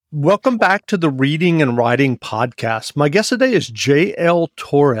Welcome back to the Reading and Writing Podcast. My guest today is J.L.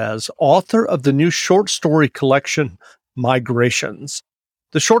 Torres, author of the new short story collection, Migrations.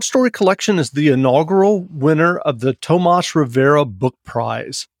 The short story collection is the inaugural winner of the Tomas Rivera Book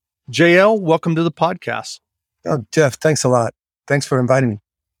Prize. J.L., welcome to the podcast. Oh, Jeff, thanks a lot. Thanks for inviting me.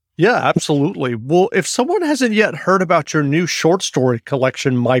 Yeah, absolutely. Well, if someone hasn't yet heard about your new short story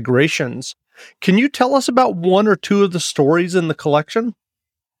collection, Migrations, can you tell us about one or two of the stories in the collection?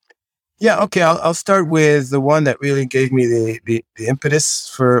 Yeah, okay. I'll start with the one that really gave me the impetus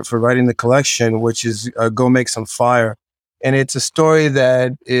for writing the collection, which is Go Make Some Fire. And it's a story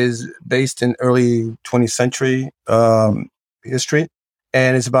that is based in early 20th century history.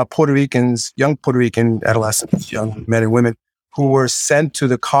 And it's about Puerto Ricans, young Puerto Rican adolescents, young men and women, who were sent to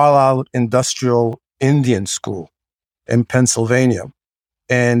the Carlisle Industrial Indian School in Pennsylvania.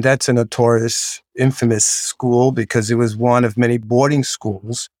 And that's a notorious, infamous school because it was one of many boarding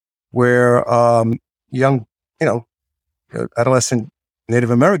schools where young, adolescent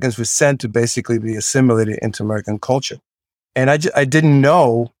Native Americans were sent to basically be assimilated into American culture. And I didn't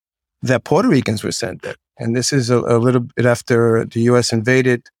know that Puerto Ricans were sent there. And this is a little bit after the U.S.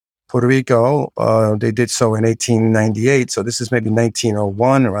 invaded Puerto Rico. They did so in 1898. So this is maybe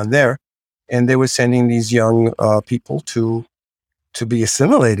 1901, around there. And they were sending these young people to be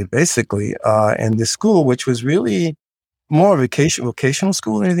assimilated, basically. And the school, which was really more vocational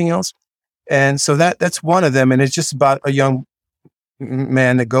school than anything else. And so that's one of them. And it's just about a young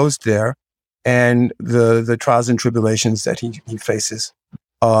man that goes there and the trials and tribulations that he faces,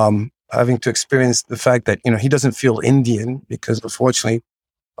 having to experience the fact that, he doesn't feel Indian because unfortunately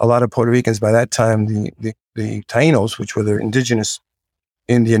a lot of Puerto Ricans by that time, the Taínos, which were the indigenous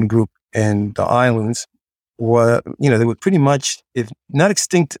Indian group in the islands, were, they were pretty much, if not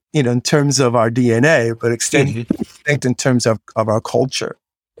extinct, in terms of our DNA, but extinct in terms of our culture.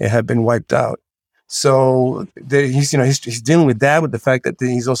 It had been wiped out. So he's dealing with that, with the fact that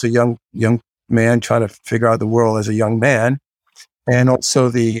he's also a young man trying to figure out the world as a young man, and also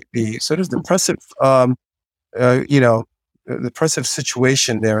the sort of depressive, depressive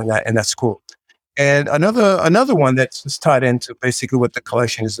situation there in that school. And another one that's tied into basically what the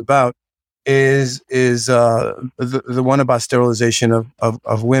collection is about is the one about sterilization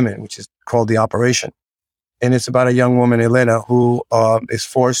of women, which is called The Operation. And it's about a young woman, Elena, who is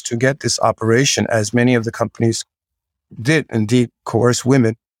forced to get this operation, as many of the companies did indeed coerce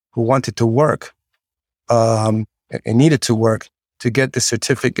women who wanted to work and needed to work to get the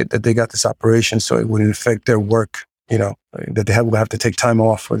certificate that they got this operation so it wouldn't affect their work, that they would have to take time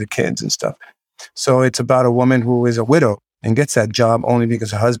off for the kids and stuff. So it's about a woman who is a widow and gets that job only because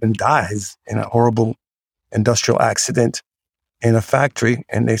her husband dies in a horrible industrial accident in a factory,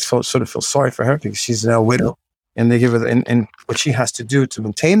 and they sort of feel sorry for her because she's now a widow, and they give her and what she has to do to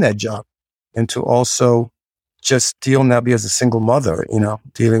maintain that job, and to also just now be as a single mother,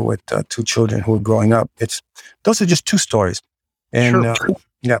 dealing with two children who are growing up. Those are just two stories, and Sure.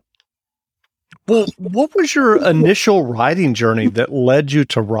 Yeah. Well, what was your initial writing journey that led you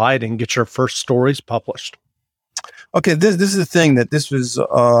to write and get your first stories published? Okay, this is the thing, that this was,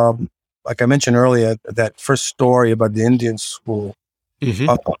 like I mentioned earlier, that first story about the Indian school.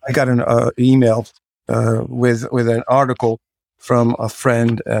 I got an email with an article from a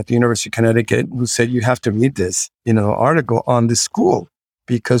friend at the University of Connecticut who said, you have to read this, article on the school,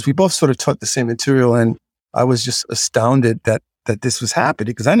 because we both sort of taught the same material. And I was just astounded that this was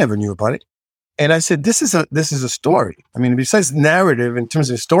happening because I never knew about it. And I said, this is a story. I mean, besides narrative, in terms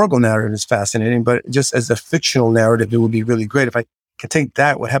of historical narrative, is fascinating, but just as a fictional narrative, it would be really great if I could take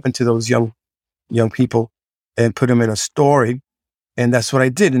what happened to those young people, and put them in a story. And that's what I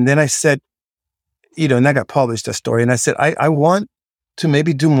did. And then I said, and I got published, that story. And I said, I want to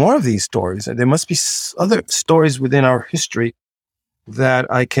maybe do more of these stories. And there must be other stories within our history that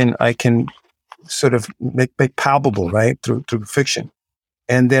I can sort of make palpable, right, through fiction.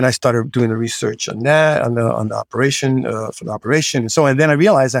 And then I started doing the research on that, on the operation, for the operation. And so, and then I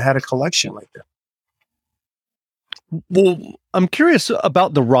realized I had a collection like that. Well, I'm curious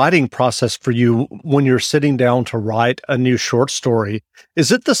about the writing process for you when you're sitting down to write a new short story.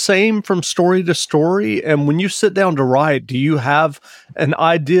 Is it the same from story to story? And when you sit down to write, do you have an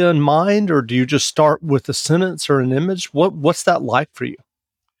idea in mind, or do you just start with a sentence or an image? What's that like for you?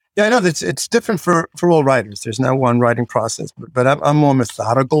 Yeah, I know that it's different for all writers. There's not one writing process, but I'm more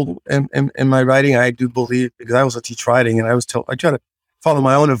methodical in my writing. I do believe, because I also teach writing, and I try to follow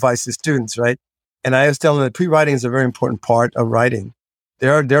my own advice to students, right? And I always tell them that pre-writing is a very important part of writing.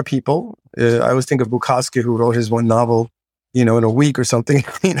 There are people. I always think of Bukowski, who wrote his one novel, in a week or something,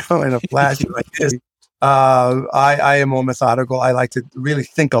 in a flash like this. I am more methodical. I like to really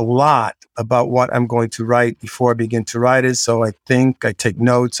think a lot about what I'm going to write before I begin to write it. So I think, I take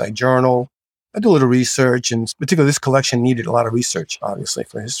notes, I journal, I do a little research, and particularly this collection needed a lot of research, obviously,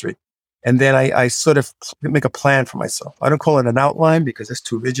 for history. And then I sort of make a plan for myself. I don't call it an outline because it's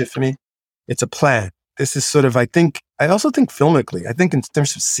too rigid for me. It's a plan. This is sort of, I also think filmically. I think in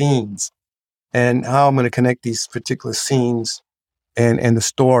terms of scenes and how I'm going to connect these particular scenes and the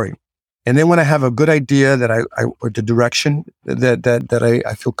story. And then when I have a good idea that or the direction that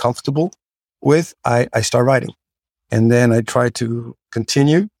I feel comfortable with, I start writing. And then I try to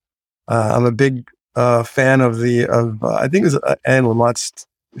continue. I'm a big fan of I think it was Anne Lamott's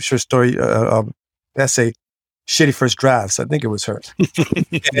short story essay, Shitty First Drafts. I think it was her.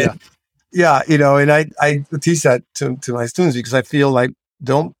 Yeah. Yeah, and I teach that to my students because I feel like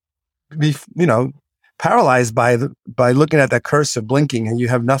don't be, paralyzed by looking at that cursor blinking and you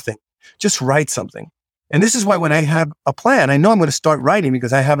have nothing. Just write something. And this is why when I have a plan, I know I'm going to start writing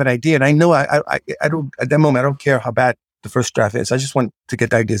because I have an idea, and I know I don't, at that moment, I don't care how bad the first draft is. I just want to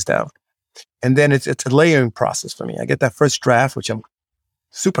get the ideas down. And then it's a layering process for me. I get that first draft, which I'm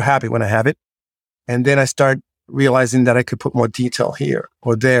super happy when I have it. And then I start realizing that I could put more detail here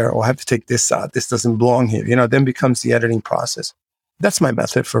or there, or I have to take this out. This doesn't belong here. Then becomes the editing process. That's my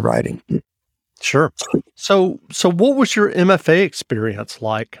method for writing. Sure. So what was your MFA experience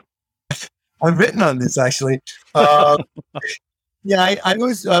like? I've written on this actually. Yeah, I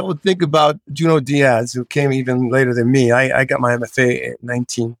always would think about Junot Diaz, who came even later than me. I got my MFA in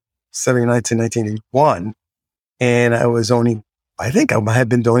 1979 to 1981, and I think I might have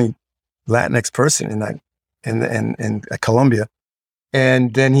been the only Latinx person in Colombia.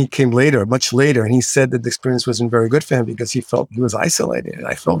 And then he came later, much later, and he said that the experience wasn't very good for him because he felt he was isolated, and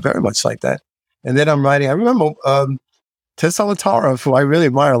I felt very much like that. And then I'm writing. I remember Ted Solotaroff, who I really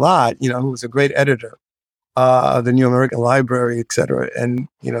admire a lot, who was a great editor of the New American Library, et cetera. And,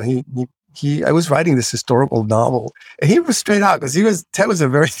 I was writing this historical novel, and he was straight out because Ted was a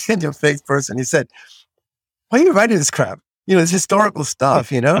very in-your-face person. He said, "Why are you writing this crap? It's historical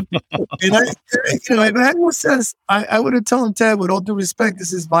stuff, And it had no sense. I would have told him, Ted, with all due respect,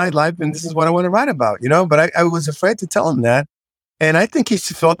 this is my life and this is what I want to write about, But I was afraid to tell him that. And I think he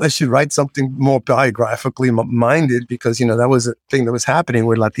felt I should write something more biographically minded because, that was a thing that was happening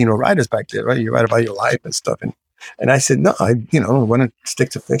with Latino writers back then, right? You write about your life and stuff. And I said, no, I want to stick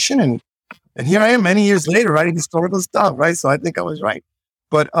to fiction. And here I am many years later writing historical stuff, right? So I think I was right.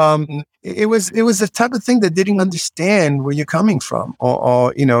 But it was the type of thing that didn't understand where you're coming from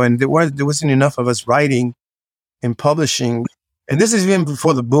or and there wasn't enough of us writing and publishing. And this is even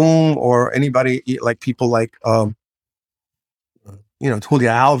before the boom or anybody like people like, Julia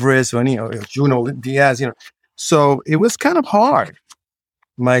Alvarez or Junot Diaz, So it was kind of hard,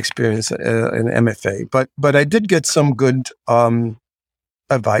 my experience in MFA. But I did get some good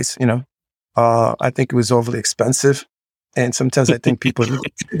advice, I think it was overly expensive. And sometimes I think people,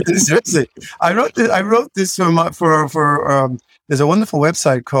 seriously, I wrote this for there's a wonderful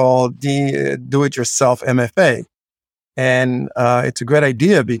website called the Do It Yourself MFA. And it's a great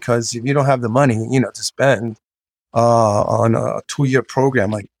idea because if you don't have the money, to spend on a 2-year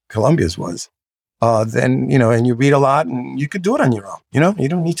program like Columbia's was, then, and you read a lot and you could do it on your own, you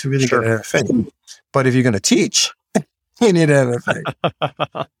don't need to really get an MFA. But if you're going to teach, you need an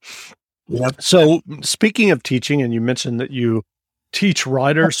MFA. Yep. So speaking of teaching, and you mentioned that you teach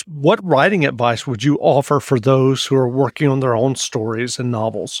writers, what writing advice would you offer for those who are working on their own stories and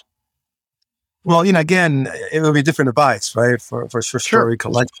novels? Well, again, it would be different advice, right? For a short story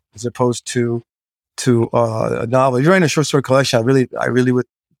collection as opposed to a novel. If you're writing a short story collection, I really would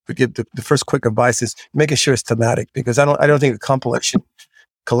give the first quick advice is making sure it's thematic because I don't think a compilation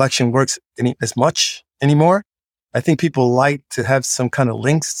collection works as much anymore. I think people like to have some kind of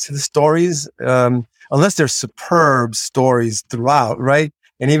links to the stories, unless they're superb stories throughout, right?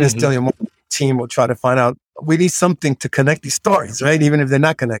 And even still, your team will try to find out, we need something to connect these stories, right? Even if they're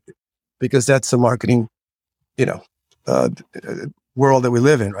not connected, because that's the marketing, world that we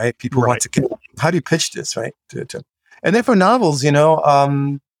live in, right? People want to, how do you pitch this, right? And then for novels, you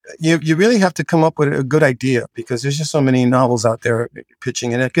really have to come up with a good idea because there's just so many novels out there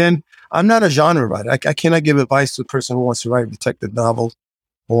pitching. And again, I'm not a genre writer. I cannot give advice to a person who wants to write a detective novel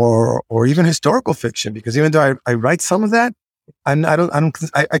or even historical fiction because even though I write some of that, I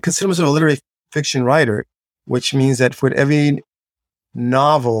consider myself a literary fiction writer, which means that for every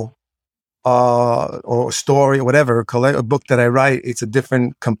novel or story or whatever, a book that I write, it's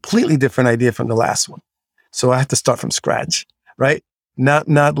a completely different idea from the last one. So I have to start from scratch, right? Not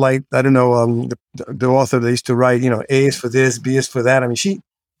like, I don't know, the author that used to write, A is for this, B is for that. I mean,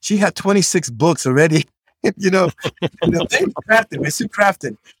 she had 26 books already Crafton, Mr.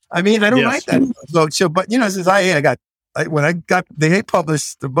 Crafton. I mean, I don't write that. So, but since when they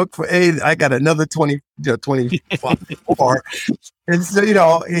published the book for A, I got another 24. And so, he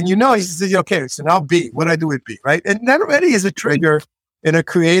says, okay, so now B, what do I do with B, right? And that already is a trigger and a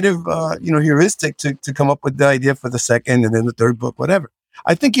creative, heuristic to come up with the idea for the second and then the third book, whatever.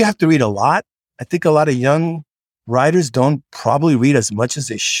 I think you have to read a lot. I think a lot of young writers don't probably read as much as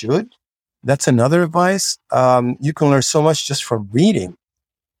they should. That's another advice. You can learn so much just from reading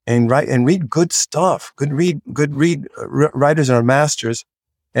and read good stuff. Writers are masters,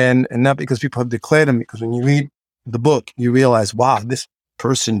 and not because people have declared them, because when you read the book, you realize, wow, this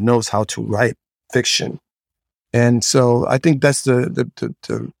person knows how to write fiction. And so I think that's the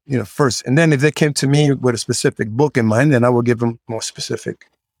first. And then if they came to me with a specific book in mind, then I will give them more specific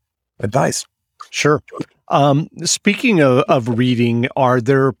advice. Sure. Speaking of reading, are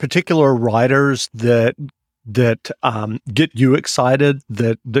there particular writers that get you excited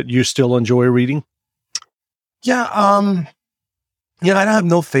that you still enjoy reading? Yeah. I don't have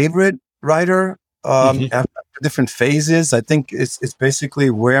no favorite writer. After different phases, I think it's basically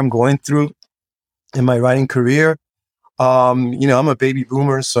where I'm going through in my writing career. I'm a baby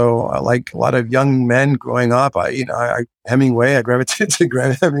boomer, so I like a lot of young men growing up. Hemingway, I gravitated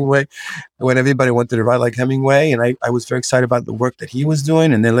to Hemingway when everybody wanted to write like Hemingway. And I was very excited about the work that he was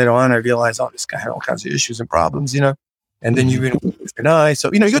doing. And then later on, I realized, this guy had all kinds of issues and problems, and then you read and I.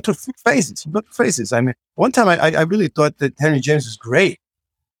 So, you go through phases. I mean, one time I really thought that Henry James was great,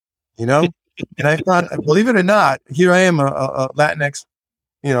 and I thought, believe it or not, here I am, a Latinx,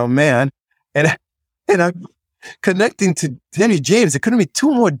 man. And I'm connecting to Henry James. There couldn't be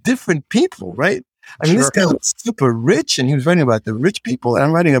two more different people, right? I mean, This guy was super rich, and he was writing about the rich people, and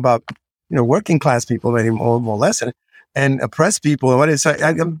I'm writing about, working class people, maybe more or less, and oppressed people. And what is,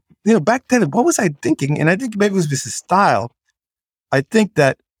 back then, what was I thinking? And I think maybe it was just his style. I think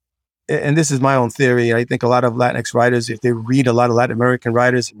that, and this is my own theory, I think a lot of Latinx writers, if they read a lot of Latin American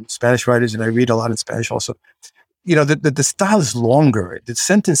writers and Spanish writers, and I read a lot in Spanish also, the style is longer. The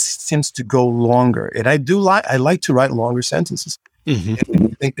sentence seems to go longer. And I like to write longer sentences. Mm-hmm.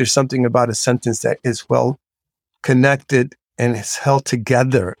 I think there's something about a sentence that is well connected and is held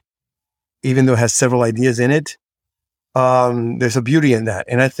together, even though it has several ideas in it. There's a beauty in that.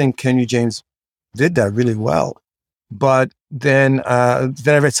 And I think Henry James did that really well. But then I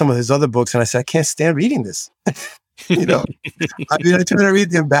read some of his other books and I said, I can't stand reading this. I tried to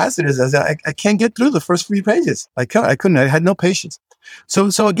read The Ambassadors. I can't get through the first 3 pages. I couldn't. I had no patience. So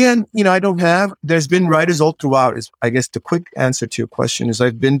again, there's been writers all throughout. I guess the quick answer to your question is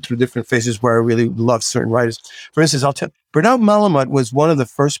I've been through different phases where I really love certain writers. For instance, Bernard Malamud was one of the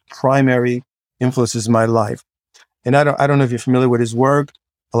first primary influences in my life. And I don't know if you're familiar with his work.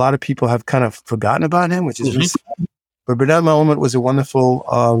 A lot of people have kind of forgotten about him, which is really sad. But Bernard Malamud was a wonderful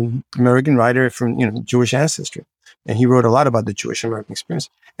American writer from Jewish ancestry. And he wrote a lot about the Jewish American experience.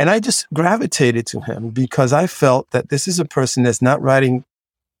 And I just gravitated to him because I felt that this is a person that's not writing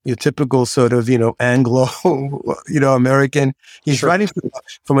your typical sort of, Anglo, American. He's writing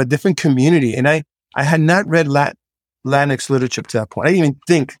from a different community. And I had not read Latinx literature to that point. I didn't even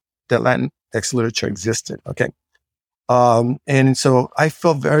think that Latinx literature existed. Okay. And so I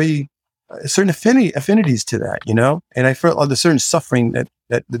felt very certain affinities to that, and I felt the certain suffering that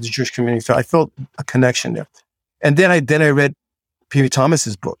the Jewish community felt. I felt a connection there. And then I read Pee Wee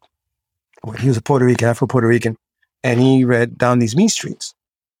Thomas's book. He was a Afro-Puerto Rican, and he read Down These Mean Streets,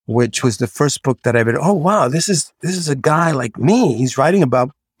 which was the first book that I read. Oh, wow, this is a guy like me. He's writing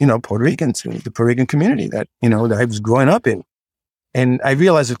about, Puerto Ricans, the Puerto Rican community that I was growing up in. And I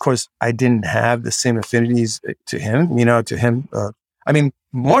realized, of course, I didn't have the same affinities to him,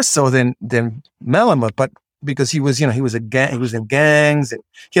 more so than Malamud, but because he was in gangs, and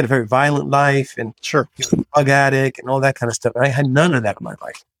he had a very violent life, and he was a drug addict and all that kind of stuff. And I had none of that in my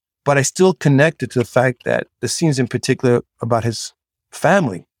life, but I still connected to the fact that the scenes in particular about his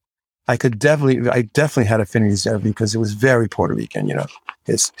family, I definitely had affinities there because it was very Puerto Rican,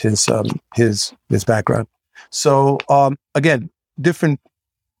 his background. So, again, different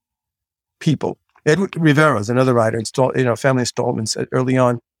people. Edward Rivera is another writer, Family Installments early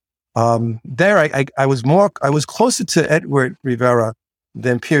on. There, I was closer to Edward Rivera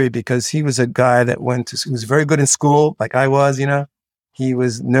than Piri because he was a guy that he was very good in school, like I was, He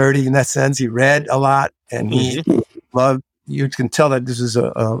was nerdy in that sense. He read a lot, and he loved. You can tell that this is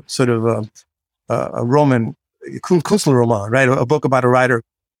a sort of a Roman Künstlerroman, right? A book about a writer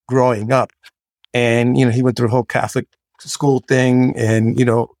growing up, and he went through a whole Catholic school thing, and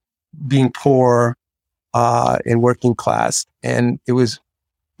being poor and working class, and it was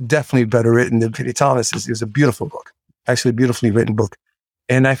definitely better written than P.D. Thomas. It was a beautiful book, actually a beautifully written book.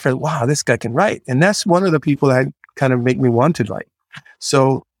 And I felt, wow, this guy can write. And that's one of the people that kind of make me want to write.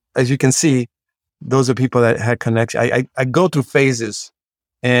 So as you can see, those are people that had connection. I go through phases.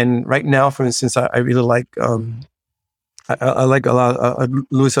 And right now, for instance, I really like, I like a lot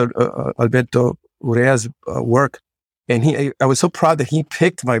Luis Alberto Urrea's work. And I was so proud that he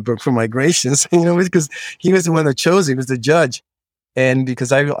picked my book for Migrations, because he was the one that chose it. He was the judge. And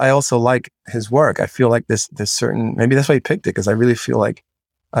because I also like his work, I feel like there's certain, maybe that's why he picked it, because I really feel like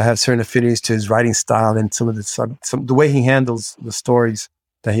I have certain affinities to his writing style and some of the way he handles the stories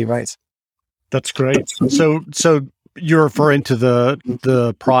that he writes. That's great. So you're referring to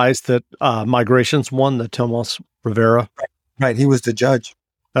the prize that Migrations won, the Tomas Rivera? Right. He was the judge.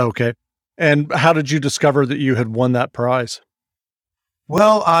 Okay. And how did you discover that you had won that prize?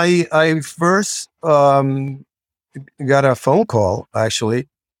 Well, I first got a phone call, actually,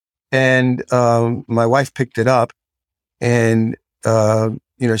 and my wife picked it up, and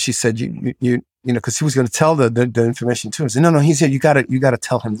she said, because he was going to tell the information to him. I said, no, he said, you got to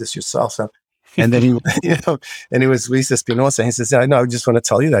tell him this yourself. So, and then and it was Luis Espinosa. He says, I just want to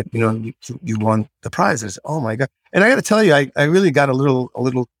tell you that you won the prize. I said, oh my God! And I got to tell you, I really got a little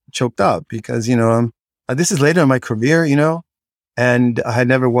choked up because this is later in my career, and I had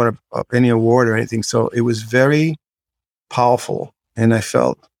never won any award or anything. So it was very powerful. And I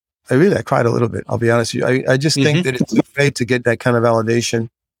cried a little bit. I'll be honest with you. I just think that it's great to get that kind of validation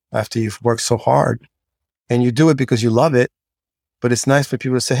after you've worked so hard, and you do it because you love it. But it's nice for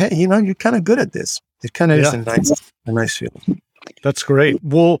people to say, hey, you're kind of good at this. It kind of is a nice feeling. That's great.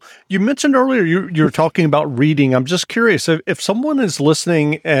 Well, you mentioned earlier you're talking about reading. I'm just curious if someone is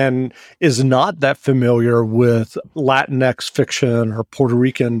listening and is not that familiar with Latinx fiction or Puerto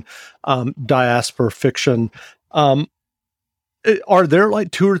Rican diaspora fiction, are there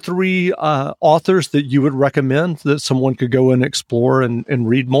like 2 or 3 authors that you would recommend that someone could go and explore and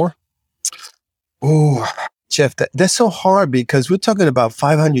read more? Oh, Jeff, that's so hard because we're talking about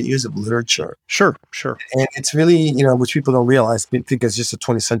 500 years of literature. Sure. And it's really, which people don't realize, they think it's just a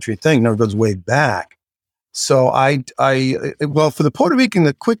 20th century thing. No, it goes way back. So well, for the Puerto Rican,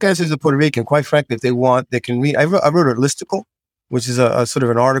 the quick answer is the Puerto Rican. Quite frankly, if they want, they can read. I wrote a listicle, which is a sort of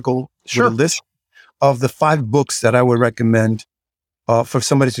an article with a list of the 5 books that I would recommend for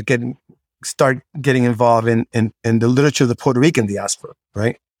somebody to start getting involved in the literature of the Puerto Rican diaspora,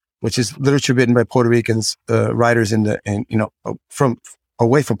 right? Which is literature written by Puerto Ricans, writers from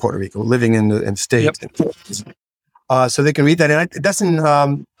away from Puerto Rico, living in the States. Yep. So they can read that. And it doesn't,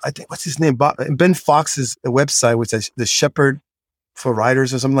 I think, what's his name? Ben Fox's website, which is The Shepherd for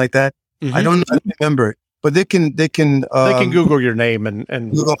Writers or something like that. I don't remember, but they can Google your name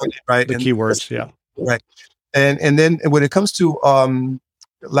and Google, right, the keywords. Yeah. Right. And then when it comes to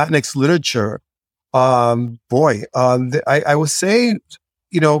Latinx literature, I would say,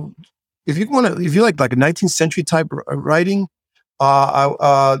 if you like a 19th century type writing,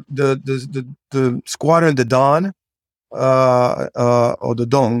 the Squadron de Dawn, or the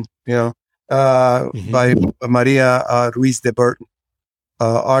Dawn, by Maria Ruiz de Burton,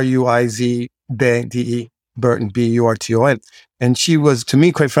 Ruizde Burton, Burton. And she was, to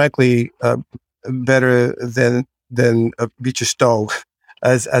me, quite frankly, better than Beecher Stowe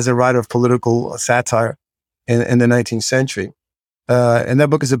as a writer of political satire in the 19th century. And that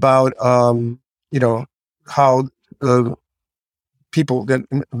book is about, how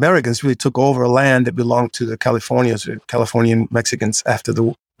Americans really took over land that belonged to the Californian Mexicans after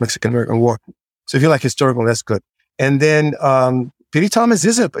the Mexican-American War. So if you like historical, that's good. And then P.D. Thomas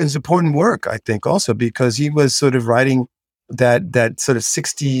is important work, I think, also because he was sort of writing that sort of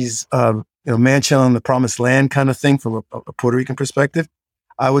 60s, Mansion on the Promised Land kind of thing from a Puerto Rican perspective.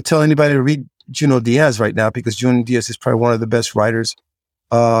 I would tell anybody to read Junot Diaz right now because Junot Diaz is probably one of the best writers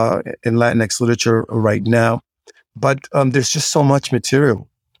in Latinx literature right now. But there's just so much material.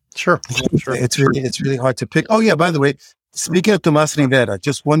 Sure. It's really hard to pick. Oh yeah, by the way, speaking of Tomas Rivera,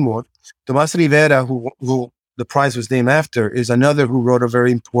 just one more. Tomas Rivera, who the prize was named after, is another who wrote a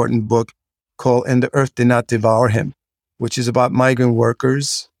very important book called "And the Earth Did Not Devour Him," which is about migrant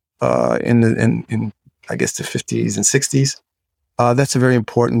workers in I guess the 50s and 60s. That's a very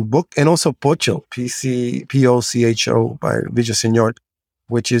important book. And also Pocho, P-O-C-H-O by Villaseñor,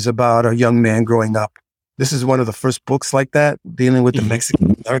 which is about a young man growing up. This is one of the first books like that, dealing with the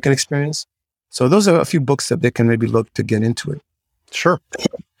Mexican-American experience. So those are a few books that they can maybe look to get into it. Sure.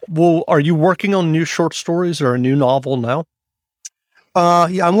 Well, are you working on new short stories or a new novel now?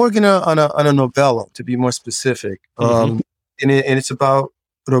 Yeah, I'm working on a novella, to be more specific. And it's about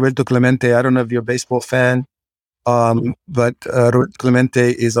Roberto Clemente. I don't know if you're a baseball fan, But Roberto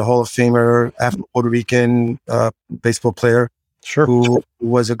Clemente is a Hall of Famer, Afro-Puerto Rican baseball player Sure. who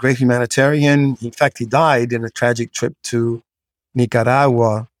was a great humanitarian. In fact, he died in a tragic trip to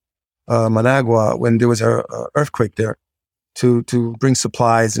Nicaragua, Managua, when there was a earthquake there to bring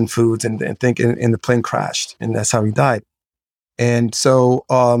supplies and foods, and the plane crashed, and that's how he died. And so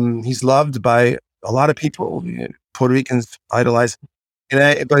he's loved by a lot of people. Puerto Ricans idolize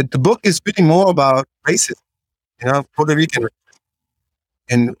him. But the book is really more about racism, Puerto Rican,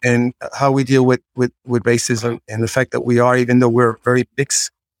 and how we deal with racism, and the fact that we are, even though we're a very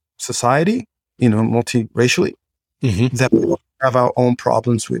mixed society, multiracially, that we have our own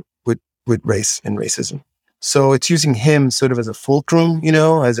problems with race and racism. So it's using him sort of as a fulcrum,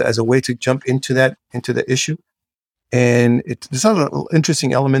 as a way to jump into the issue. And there's some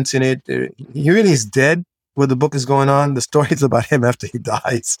interesting elements in it. He really is dead where the book is going on. The story is about him after he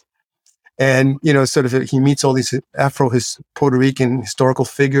dies. And, sort of he meets all these his Puerto Rican historical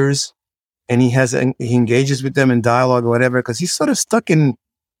figures, and he engages with them in dialogue or whatever, because he's sort of stuck in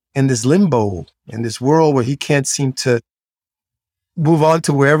this limbo, in this world where he can't seem to move on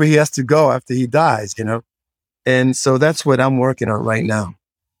to wherever he has to go after he dies, And so that's what I'm working on right now.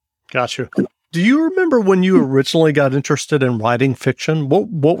 Gotcha. Do you remember when you originally got interested in writing fiction?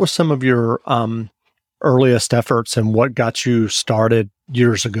 What were some of your earliest efforts, and what got you started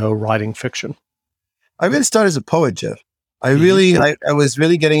years ago writing fiction? I really started as a poet, Jeff. I was really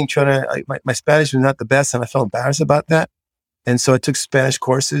my Spanish was not the best, and I felt embarrassed about that. And so I took Spanish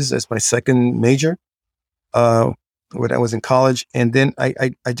courses as my second major when I was in college. And then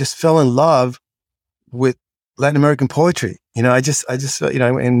I just fell in love with Latin American poetry. I just in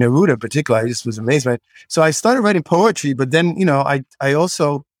Neruda in particular, I just was amazed by it. So I started writing poetry, but then, I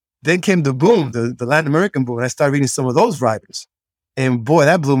also, then came the boom, the Latin American boom, and I started reading some of those writers. And boy,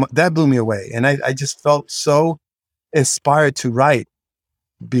 that blew me away. And I just felt so inspired to write,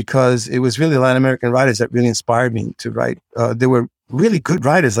 because it was really Latin American writers that really inspired me to write. They were really good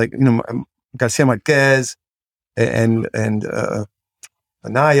writers, like, Garcia Marquez and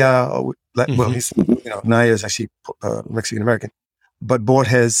Anaya. Well, he's, Naya is actually Mexican American, but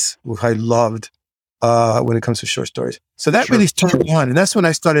Borges, who I loved when it comes to short stories. So that really turned me on. And that's when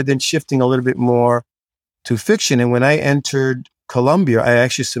I started then shifting a little bit more to fiction. And when I entered Columbia, I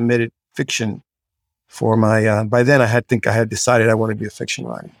actually submitted fiction for my, by then I had decided I wanted to be a fiction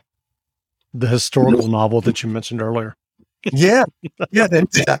writer. The historical novel that you mentioned earlier. Yeah.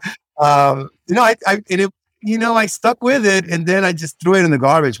 I stuck with it, and then I just threw it in the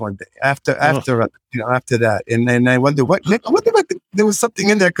garbage one day after that. And then I wondered there was something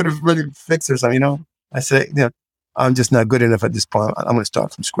in there I could have really fixed or something, I said, I'm just not good enough at this point. I'm going to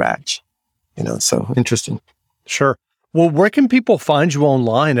start from scratch, so interesting. Sure. Well, where can people find you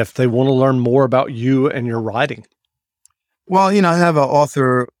online if they want to learn more about you and your writing? Well, I have an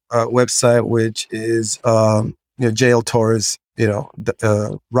author website, which is, JL Torres,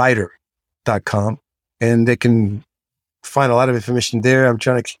 writer.com. And they can find a lot of information there. I'm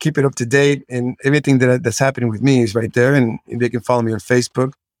trying to keep it up to date, and everything that's happening with me is right there. And they can follow me on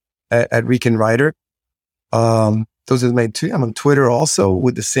Facebook at Rican Writer. Those are the main two. I'm on Twitter also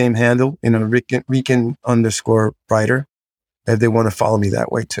with the same handle, Rican_writer, if they want to follow me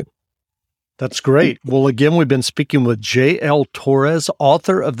that way too. That's great. Well, again, we've been speaking with J.L. Torres,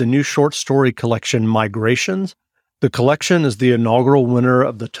 author of the new short story collection, Migrations. The collection is the inaugural winner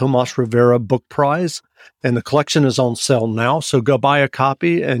of the Tomas Rivera Book Prize, and the collection is on sale now. So go buy a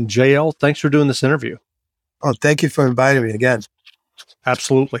copy. And JL, thanks for doing this interview. Oh, thank you for inviting me again.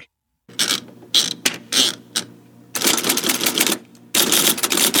 Absolutely.